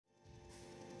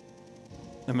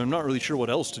I mean, I'm not really sure what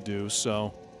else to do,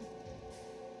 so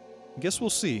I guess we'll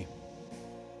see.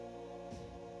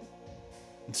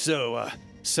 So,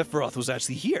 Sephiroth was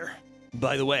actually here,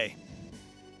 by the way.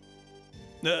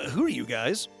 Who are you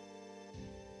guys?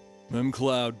 I'm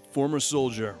Cloud, former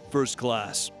soldier, first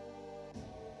class.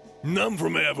 I'm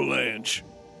from Avalanche.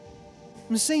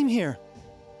 Same here.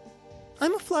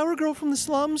 I'm a flower girl from the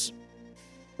slums.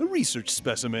 A research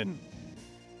specimen.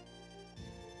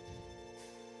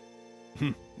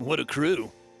 What a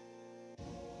crew.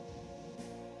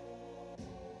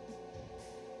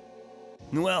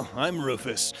 Well, I'm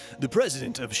Rufus, the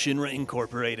president of Shinra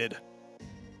Incorporated.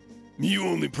 You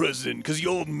only president because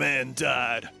your old man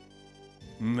died.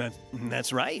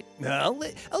 That's right. I'll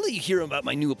let you hear about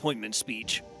my new appointment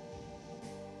speech.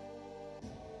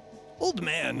 Old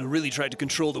man really tried to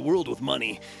control the world with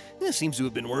money. It seems to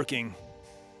have been working.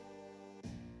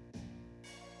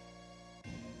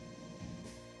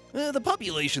 The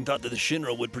population thought that the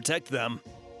Shinra would protect them.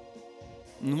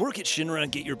 Work at Shinra and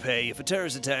get your pay. If a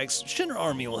terrorist attacks, Shinra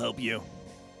army will help you.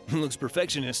 Looks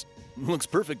perfectionist. Looks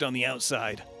perfect on the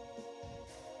outside.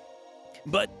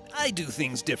 But I do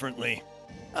things differently.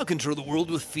 I'll control the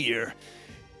world with fear.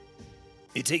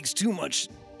 It takes too much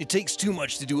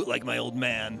to do it like my old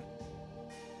man.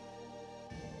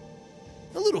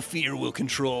 A little fear will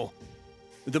control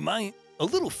the minds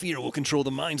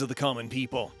of the common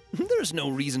people. There's no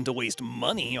reason to waste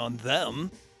money on them.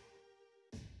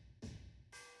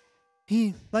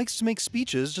 He likes to make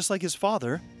speeches just like his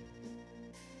father.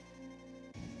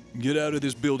 Get out of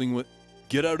this building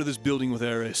with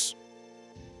Eris.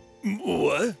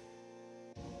 What?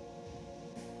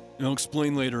 I'll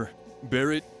explain later.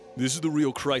 Barrett, this is the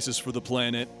real crisis for the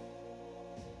planet.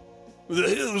 What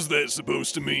the hell is that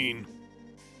supposed to mean?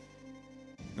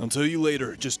 I'll tell you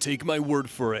later, just take my word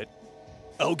for it.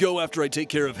 I'll go after I take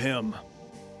care of him.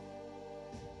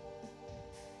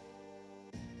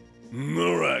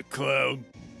 Alright, Cloud.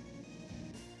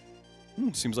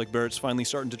 Seems like Barrett's finally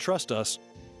starting to trust us.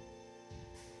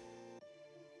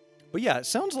 But yeah, it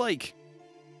sounds like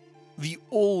the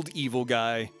old evil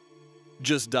guy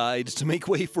just died to make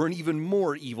way for an even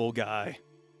more evil guy.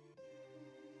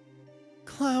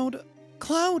 Cloud,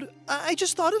 I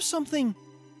just thought of something.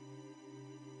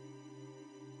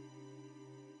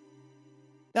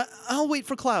 I'll wait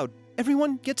for Cloud.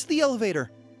 Everyone, get to the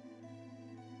elevator.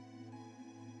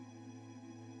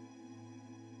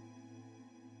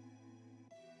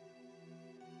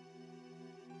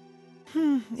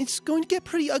 It's going to get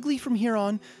pretty ugly from here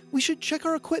on. We should check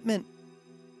our equipment.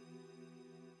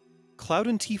 Cloud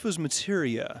and Tifa's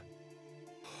materia.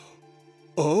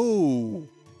 Oh.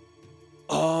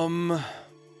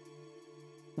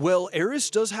 Well, Eris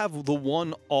does have the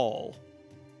one all.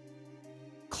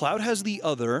 Cloud has the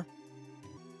other.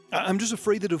 I'm just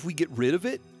afraid that if we get rid of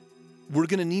it, we're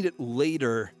going to need it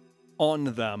later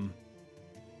on them.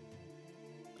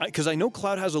 Because I know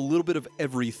Cloud has a little bit of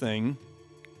everything.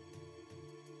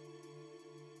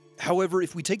 However,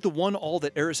 if we take the one all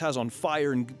that Eris has on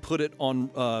fire and put it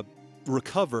on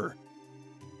recover,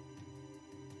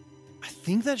 I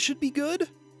think that should be good.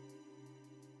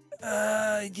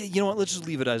 You know what? Let's just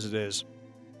leave it as it is.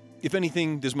 If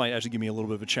anything, this might actually give me a little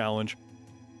bit of a challenge.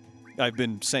 I've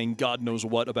been saying God knows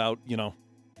what about, you know,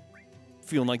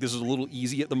 feeling like this is a little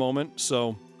easy at the moment,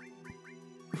 so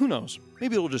who knows?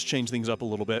 Maybe it'll just change things up a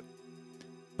little bit.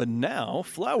 But now,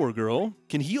 Flower Girl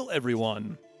can heal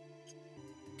everyone.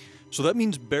 So that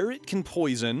means Barrett can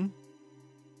poison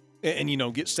and, you know,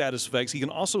 get status effects. He can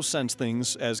also sense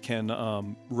things, as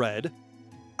can Red.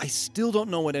 I still don't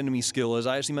know what enemy skill is.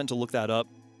 I actually meant to look that up,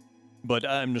 but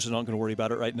I'm just not going to worry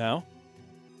about it right now.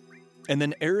 And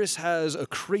then Eris has a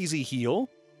crazy heal,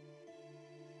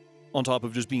 on top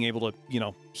of just being able to, you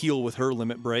know, heal with her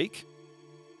limit break.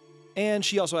 And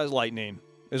she also has lightning.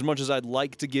 As much as I'd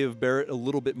like to give Barrett a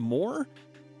little bit more,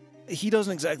 he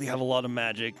doesn't exactly have a lot of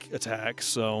magic attacks,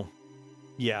 so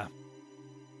yeah.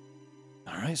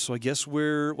 Alright, so I guess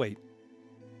we're... Wait.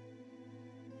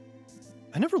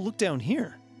 I never looked down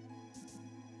here.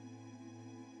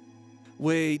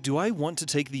 Wait, do I want to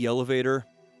take the elevator?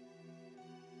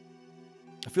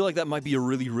 I feel like that might be a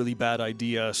really, really bad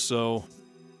idea, so...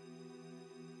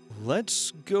 Let's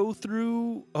go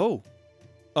through... Oh,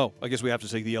 I guess we have to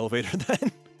take the elevator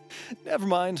then. Never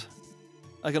mind.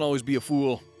 I can always be a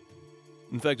fool.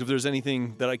 In fact, if there's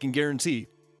anything that I can guarantee,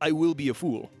 I will be a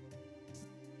fool.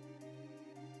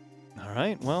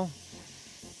 Alright, well...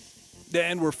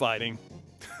 And we're fighting.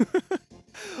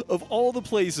 Of all the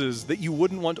places that you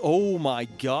wouldn't want... Oh my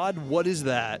god, what is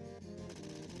that?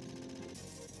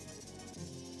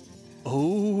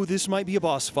 Oh, this might be a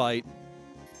boss fight.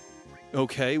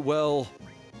 Okay, well...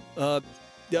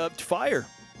 Fire.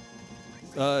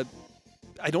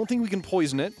 I don't think we can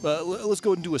poison it. Let's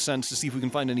go ahead and do a sense to see if we can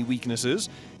find any weaknesses.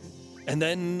 And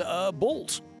then,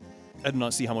 bolt. I did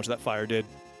not see how much that fire did.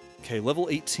 Okay, level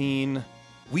 18.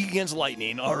 Weak against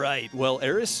lightning. All right. Well,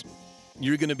 Eris,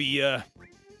 you're gonna be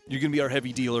our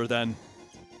heavy dealer then.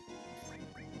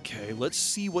 Okay, let's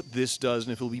see what this does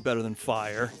and if it'll be better than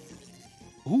fire.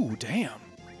 Ooh, damn.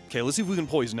 Okay, let's see if we can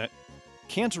poison it.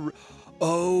 Can't...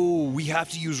 Oh, we have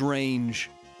to use range.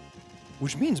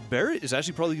 Which means Barret is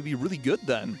actually probably going to be really good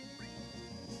then.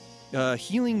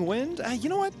 Healing Wind? You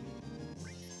know what?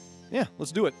 Yeah,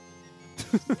 let's do it.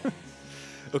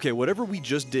 Okay, whatever we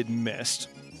just did missed.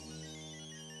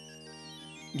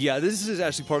 Yeah, this is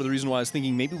actually part of the reason why I was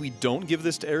thinking maybe we don't give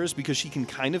this to Eris because she can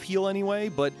kind of heal anyway,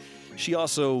 but she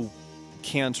also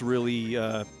can't really,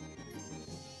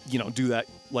 you know, do that,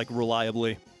 like,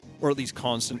 reliably. Or at least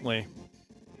constantly.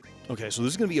 Okay, so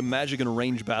this is going to be a magic and a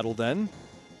range battle then.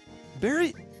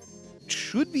 Barret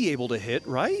should be able to hit,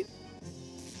 right?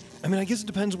 I mean, I guess it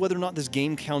depends whether or not this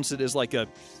game counts it as, like, a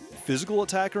physical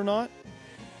attack or not.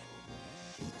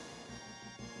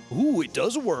 Ooh, it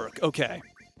does work. Okay.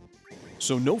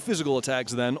 So no physical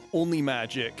attacks then, only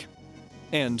magic.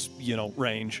 And, you know,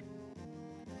 range.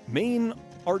 Main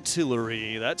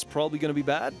artillery. That's probably going to be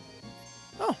bad.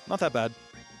 Oh, not that bad.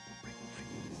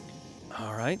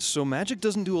 Alright, so magic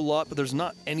doesn't do a lot, but there's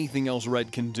not anything else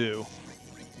red can do.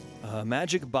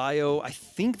 Magic bio, I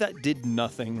think that did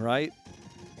nothing, right?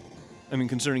 I mean,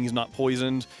 considering he's not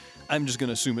poisoned, I'm just going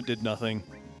to assume it did nothing.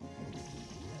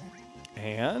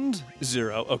 And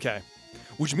 0, okay.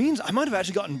 Which means I might have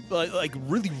actually gotten, like,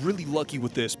 really, really lucky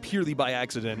with this, purely by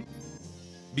accident.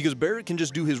 Because Barret can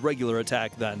just do his regular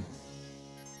attack then.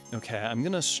 Okay, I'm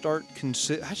going to start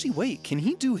actually, wait, can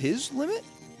he do his limit?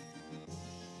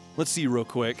 Let's see real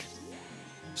quick.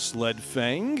 Sled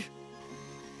Fang.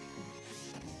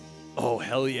 Oh,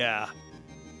 hell yeah.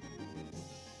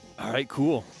 Alright,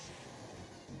 cool.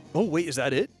 Oh, wait, is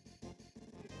that it?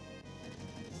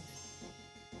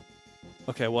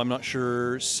 Okay, well, I'm not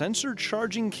sure. Sensor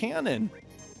Charging Cannon.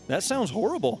 That sounds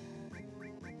horrible.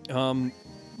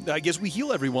 I guess we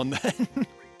heal everyone then.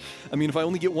 I mean, if I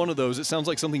only get one of those, it sounds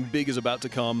like something big is about to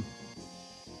come.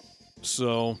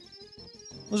 So,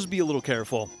 let's just be a little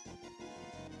careful.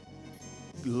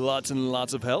 Lots and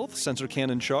lots of health. Sensor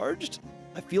Cannon charged.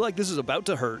 I feel like this is about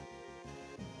to hurt.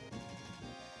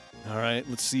 Alright,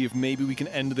 let's see if maybe we can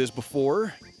end this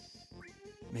before.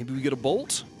 Maybe we get a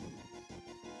bolt?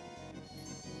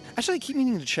 Actually, I keep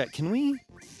meaning to check. Can we?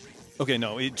 Okay,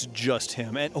 no, it's just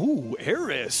him. And, ooh,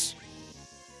 Eris.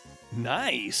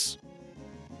 Nice.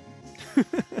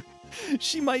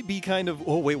 She might be kind of...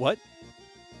 Oh, wait, what?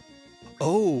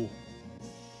 Oh.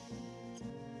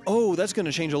 Oh, that's going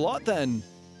to change a lot then.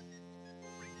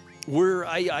 Where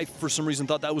I, for some reason,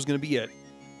 thought that was going to be it.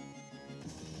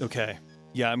 Okay.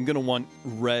 Yeah, I'm going to want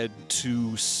red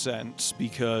to sense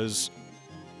because...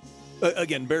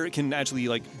 again, Barret can actually,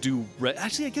 like, do red...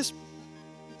 Actually, I guess...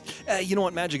 you know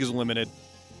what? Magic is limited.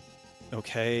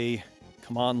 Okay.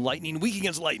 Come on, lightning. Weak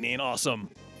against lightning. Awesome.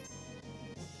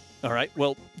 Alright,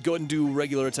 well, go ahead and do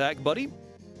regular attack, buddy.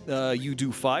 You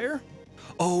do fire.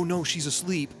 Oh, no, she's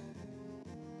asleep.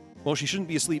 Well, she shouldn't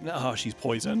be asleep now. Oh, she's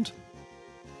poisoned.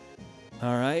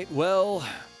 Alright, well...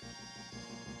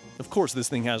 Of course this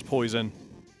thing has poison.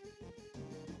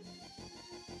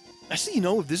 Actually, you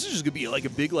know, if this is just gonna be like a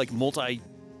big, like, multi,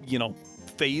 you know,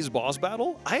 phase boss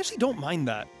battle, I actually don't mind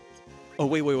that. Oh,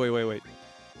 wait.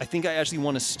 I think I actually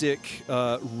want to stick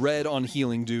red on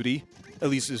healing duty, at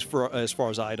least as far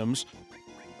as items.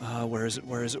 Where is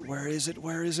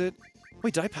it?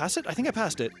 Wait, did I pass it? I think I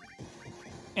passed it.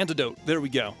 Antidote. There we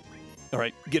go. All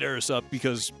right, get Eris up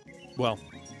because, well,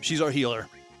 she's our healer.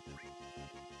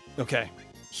 Okay.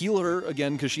 Heal her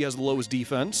again because she has the lowest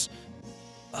defense.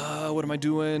 What am I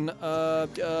doing?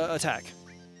 Attack.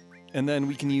 And then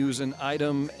we can use an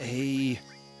item, a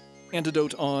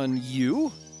antidote on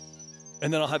you.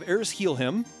 And then I'll have Eris heal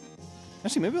him.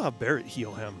 Actually, maybe I'll have Barret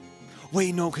heal him.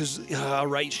 Wait, no, because,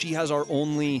 right, she has our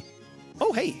only...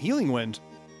 Oh, hey, Healing Wind.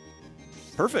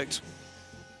 Perfect.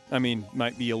 I mean,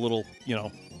 might be a little, you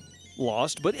know,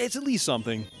 lost, but it's at least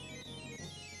something.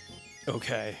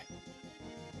 Okay.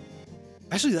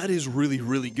 Actually, that is really,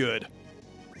 really good.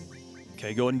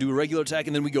 Okay, go ahead and do a regular attack,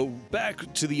 and then we go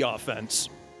back to the offense.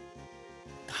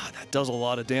 God, that does a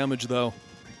lot of damage, though.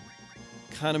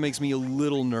 Kind of makes me a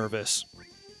little nervous.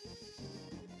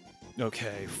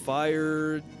 Okay,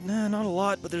 fire... Nah, not a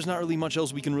lot, but there's not really much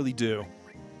else we can really do.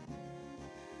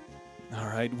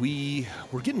 Alright, we're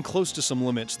getting close to some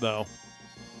limits, though.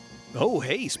 Oh,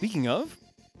 hey, speaking of...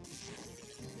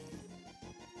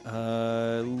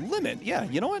 Limit. Yeah,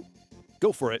 you know what?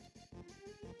 Go for it.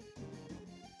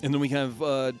 And then we can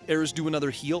have Eris do another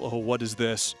heal. Oh, what is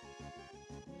this?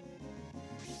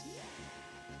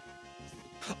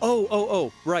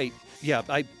 Oh, right. Yeah,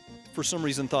 I, for some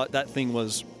reason, thought that thing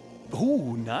was...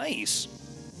 Ooh, nice.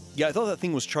 Yeah, I thought that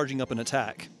thing was charging up an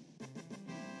attack.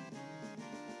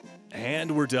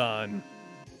 And we're done.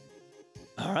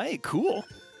 All right, cool.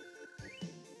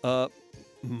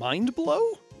 Mind Blow?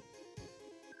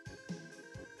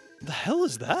 The hell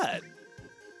is that?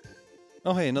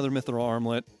 Oh, hey, another Mithril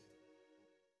Armlet.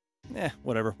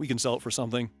 Whatever. We can sell it for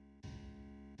something.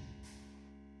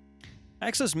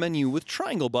 Access menu with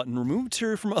triangle button. Remove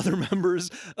material from other members.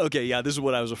 Okay, yeah, this is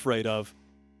what I was afraid of.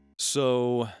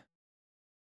 So...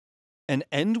 And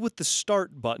end with the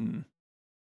start button.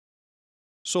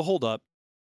 So hold up.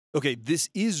 Okay, this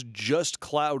is just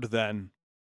Cloud then.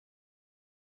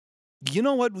 You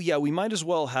know what? Yeah, we might as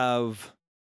well have...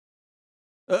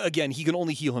 again, he can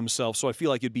only heal himself, so I feel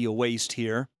like it'd be a waste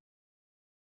here.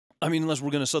 I mean, unless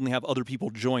we're going to suddenly have other people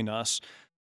join us.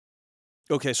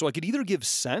 Okay, so I could either give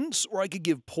Sense or I could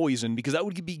give Poison, because that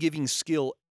would be giving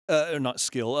skill... or not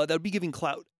skill. That would be giving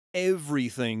Cloud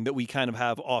everything that we kind of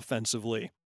have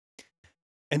offensively.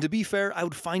 And to be fair, I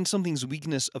would find something's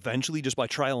weakness eventually just by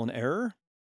trial and error.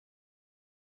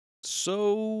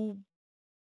 So...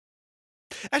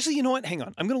 Actually, you know what? Hang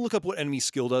on. I'm going to look up what enemy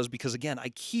skill does, because again, I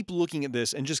keep looking at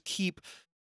this and just keep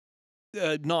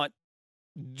not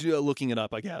looking it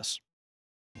up, I guess.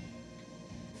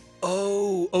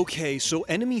 Oh, okay. So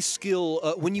enemy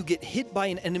skill, when you get hit by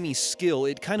an enemy skill,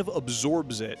 it kind of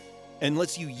absorbs it and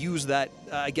lets you use that,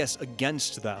 I guess,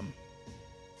 against them.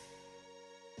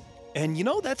 And you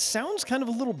know, that sounds kind of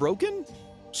a little broken.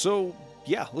 So,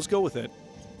 yeah, let's go with it.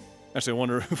 Actually, I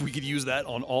wonder if we could use that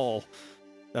on all.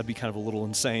 That'd be kind of a little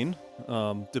insane,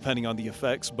 depending on the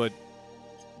effects. But,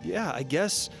 yeah, I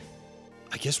guess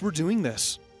we're doing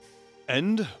this.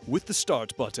 End with the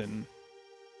start button.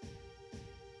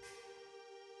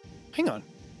 Hang on.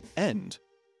 End.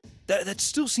 That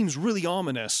still seems really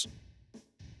ominous.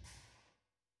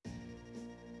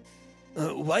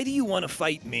 Why do you want to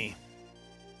fight me?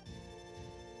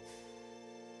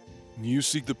 You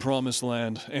seek the Promised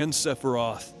Land and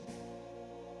Sephiroth.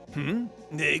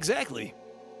 Exactly.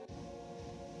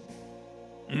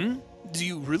 Do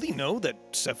you really know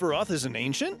that Sephiroth is an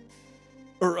ancient?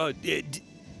 Or, did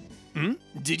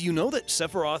you know that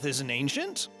Sephiroth is an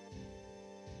ancient?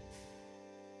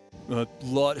 A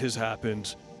lot has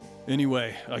happened.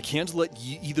 Anyway, I can't let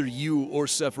either you or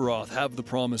Sephiroth have the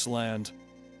Promised Land.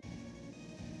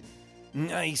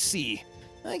 I see.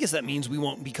 I guess that means we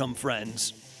won't become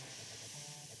friends.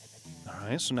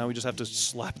 Alright, so now we just have to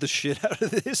slap the shit out of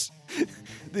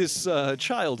this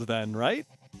child then, right?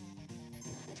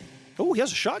 Oh, he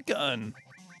has a shotgun!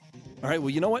 Alright, well,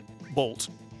 you know what? Bolt.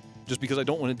 Just because I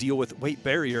don't want to deal with... Wait,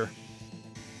 barrier.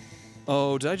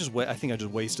 Oh, did I just I think I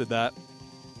just wasted that.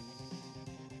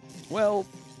 Well...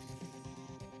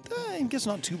 I guess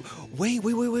not too... Wait.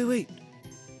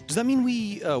 Does that mean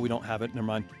we don't have it? Never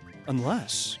mind.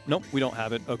 Unless... Nope, we don't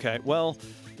have it. Okay, well...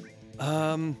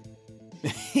 Alright,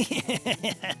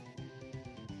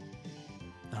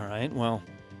 well...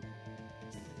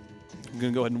 I'm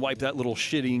gonna go ahead and wipe that little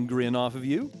shitting grin off of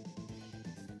you.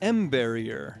 M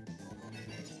barrier.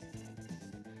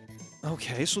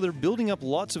 Okay, so they're building up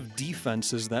lots of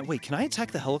defenses that... Wait, can I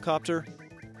attack the helicopter?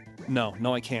 No,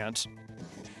 I can't.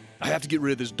 I have to get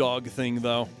rid of this dog thing,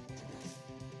 though.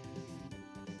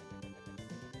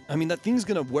 I mean, that thing's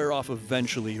gonna wear off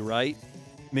eventually, right?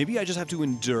 Maybe I just have to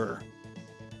endure.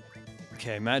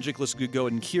 Okay, magic, let's go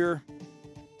ahead and cure.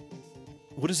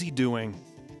 What is he doing?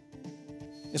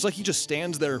 It's like he just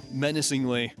stands there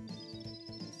menacingly.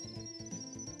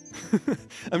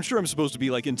 I'm sure I'm supposed to be,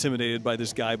 like, intimidated by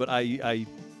this guy, but he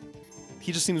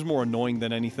just seems more annoying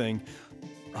than anything.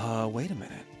 Wait a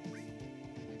minute.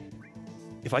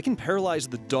 If I can paralyze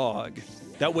the dog,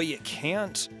 that way it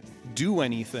can't do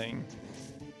anything.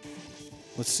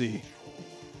 Let's see.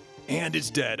 And it's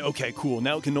dead. Okay, cool.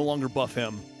 Now it can no longer buff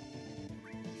him.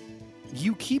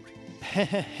 You keep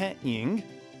ing.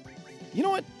 You know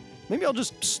what? Maybe I'll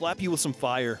just slap you with some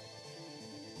fire.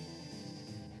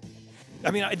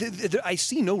 I mean, I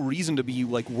see no reason to be,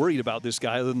 like, worried about this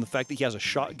guy other than the fact that he has a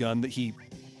shotgun that he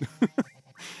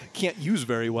can't use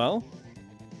very well.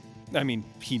 I mean,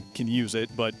 he can use it,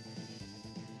 but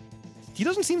he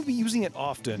doesn't seem to be using it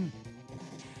often.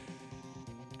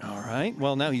 Alright,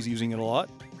 well, now he's using it a lot.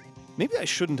 Maybe I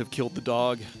shouldn't have killed the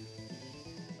dog.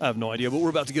 I have no idea, but we're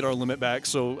about to get our limit back,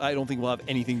 so I don't think we'll have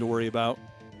anything to worry about.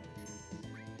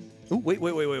 Oh, wait.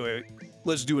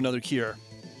 Let's do another cure.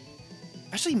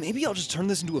 Actually, Actually, maybe I'll just turn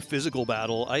this into a physical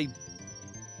battle.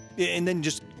 And then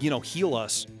just, heal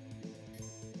us.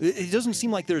 It doesn't seem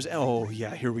like there's... Oh,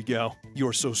 yeah, here we go.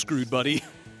 You're so screwed, buddy.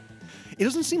 It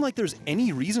doesn't seem like there's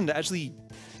any reason to actually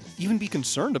even be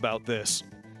concerned about this.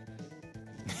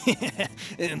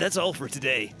 And that's all for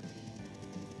today.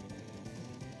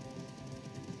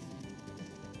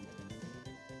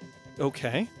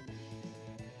 Okay.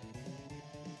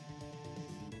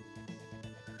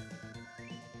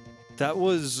 That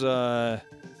was, I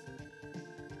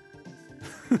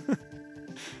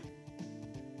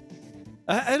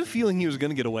had a feeling he was going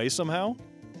to get away somehow.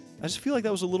 I just feel like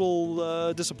that was a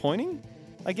little, disappointing,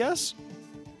 I guess.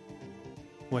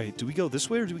 Wait, do we go this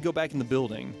way or do we go back in the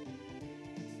building?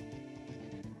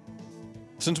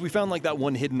 Since we found, like, that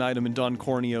one hidden item in Don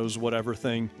Corneo's whatever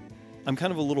thing, I'm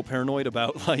kind of a little paranoid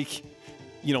about, like,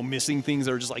 missing things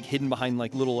that are just, like, hidden behind,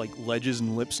 like, little, like, ledges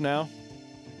and lips now.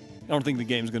 I don't think the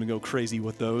game's going to go crazy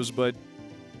with those, but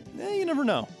you never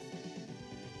know.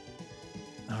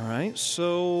 All right,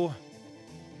 so...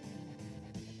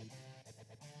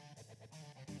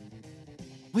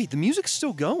 Wait, the music's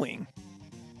still going.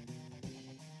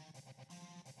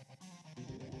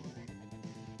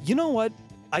 You know what?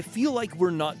 I feel like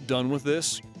we're not done with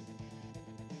this.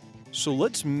 So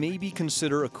let's maybe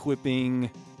consider equipping...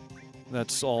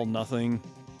 That's all nothing.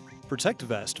 Protect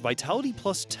Vest, Vitality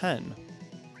plus 10.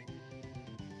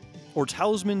 Or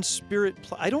Talisman Spirit...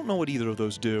 I don't know what either of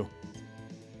those do.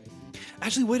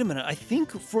 Actually, wait a minute. I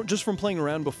think, just from playing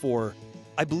around before,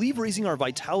 I believe raising our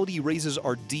Vitality raises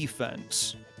our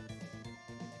defense.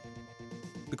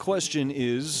 The question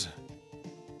is,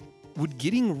 would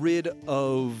getting rid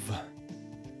of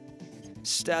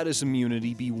status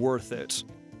immunity be worth it?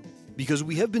 Because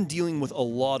we have been dealing with a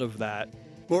lot of that,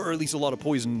 or at least a lot of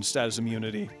poison status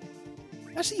immunity.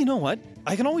 Actually, you know what?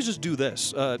 I can always just do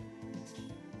this.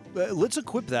 Let's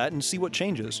equip that and see what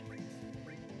changes.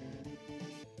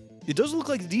 It does look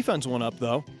like the defense went up,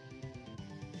 though.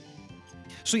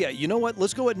 So yeah, you know what?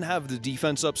 Let's go ahead and have the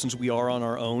defense up since we are on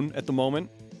our own at the moment.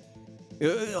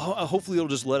 Hopefully it'll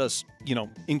just let us,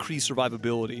 increase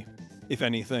survivability, if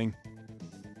anything.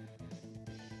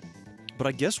 But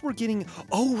I guess we're getting...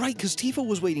 Oh, right, because Tifa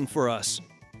was waiting for us.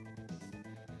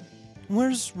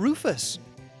 Where's Rufus?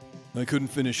 I couldn't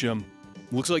finish him.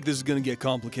 Looks like this is going to get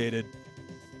complicated.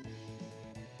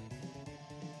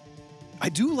 I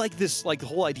do like this, the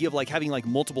whole idea of, having,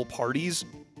 multiple parties,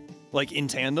 in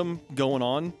tandem, going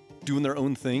on, doing their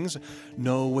own things.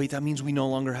 No, wait, that means we no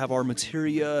longer have our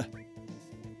materia.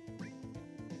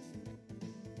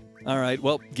 All right,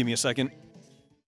 well, give me a second.